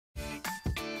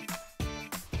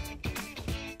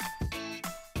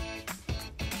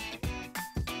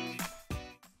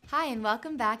Hi, and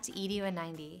welcome back to EDU in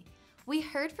 90. We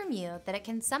heard from you that it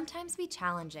can sometimes be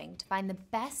challenging to find the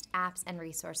best apps and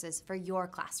resources for your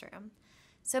classroom.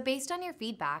 So based on your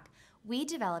feedback, we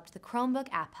developed the Chromebook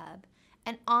App Hub,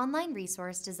 an online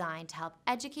resource designed to help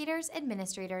educators,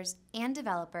 administrators, and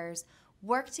developers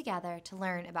work together to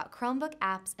learn about Chromebook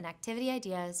apps and activity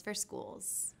ideas for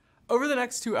schools. Over the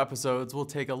next 2 episodes, we'll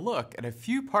take a look at a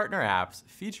few partner apps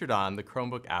featured on the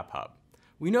Chromebook App Hub.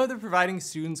 We know that providing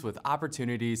students with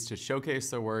opportunities to showcase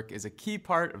their work is a key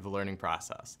part of the learning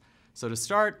process. So to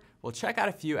start, we'll check out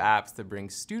a few apps that bring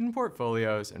student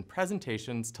portfolios and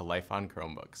presentations to life on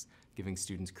Chromebooks, giving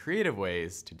students creative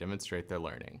ways to demonstrate their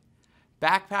learning.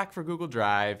 Backpack for Google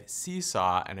Drive,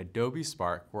 Seesaw, and Adobe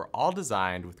Spark were all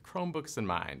designed with Chromebooks in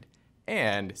mind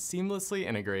and seamlessly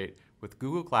integrate with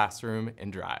Google Classroom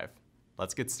and Drive.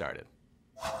 Let's get started.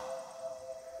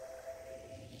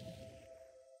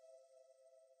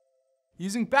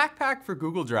 Using Backpack for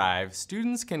Google Drive,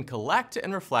 students can collect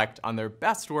and reflect on their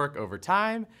best work over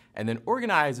time and then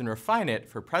organize and refine it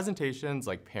for presentations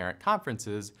like parent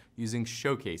conferences using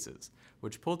showcases,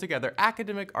 which pull together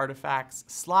academic artifacts,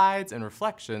 slides, and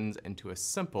reflections into a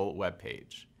simple web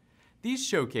page. These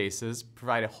showcases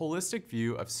provide a holistic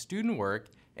view of student work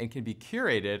and can be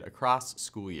curated across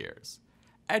school years.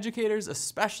 Educators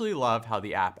especially love how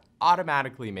the app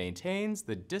automatically maintains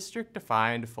the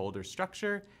district-defined folder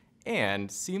structure and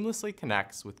seamlessly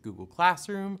connects with Google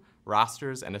Classroom,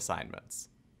 rosters, and assignments.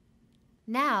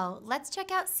 Now, let's check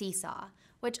out Seesaw,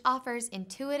 which offers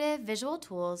intuitive visual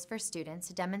tools for students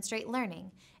to demonstrate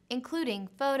learning, including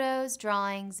photos,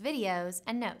 drawings, videos,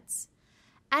 and notes.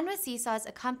 And with Seesaw's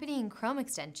accompanying Chrome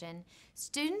extension,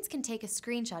 students can take a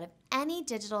screenshot of any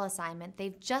digital assignment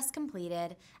they've just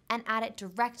completed and add it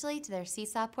directly to their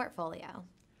Seesaw portfolio.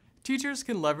 Teachers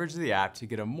can leverage the app to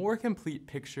get a more complete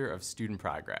picture of student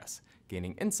progress,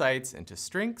 gaining insights into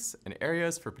strengths and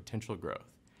areas for potential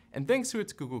growth. And thanks to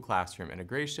its Google Classroom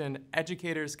integration,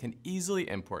 educators can easily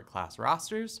import class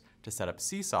rosters to set up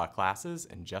Seesaw classes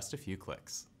in just a few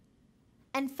clicks.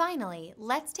 And finally,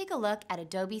 let's take a look at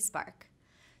Adobe Spark.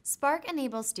 Spark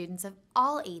enables students of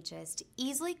all ages to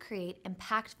easily create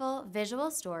impactful visual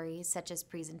stories such as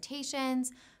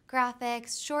presentations,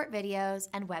 graphics, short videos,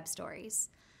 and web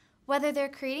stories. Whether they're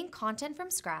creating content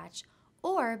from scratch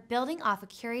or building off a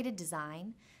curated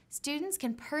design, students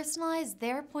can personalize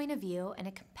their point of view in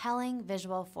a compelling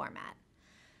visual format.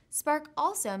 Spark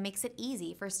also makes it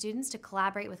easy for students to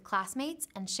collaborate with classmates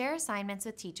and share assignments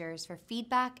with teachers for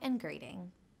feedback and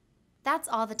grading. That's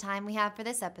all the time we have for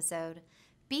this episode.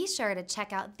 Be sure to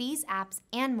check out these apps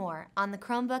and more on the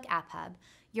Chromebook App Hub,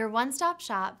 your one-stop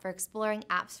shop for exploring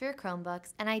apps for your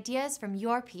Chromebooks and ideas from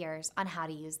your peers on how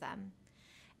to use them.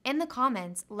 In the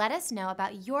comments, let us know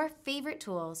about your favorite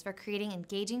tools for creating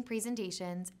engaging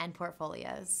presentations and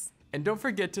portfolios. And don't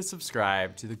forget to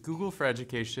subscribe to the Google for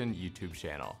Education YouTube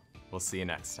channel. We'll see you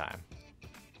next time.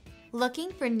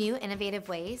 Looking for new innovative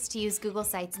ways to use Google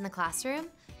Sites in the classroom?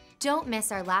 Don't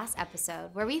miss our last episode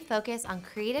where we focus on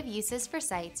creative uses for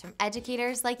sites from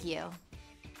educators like you.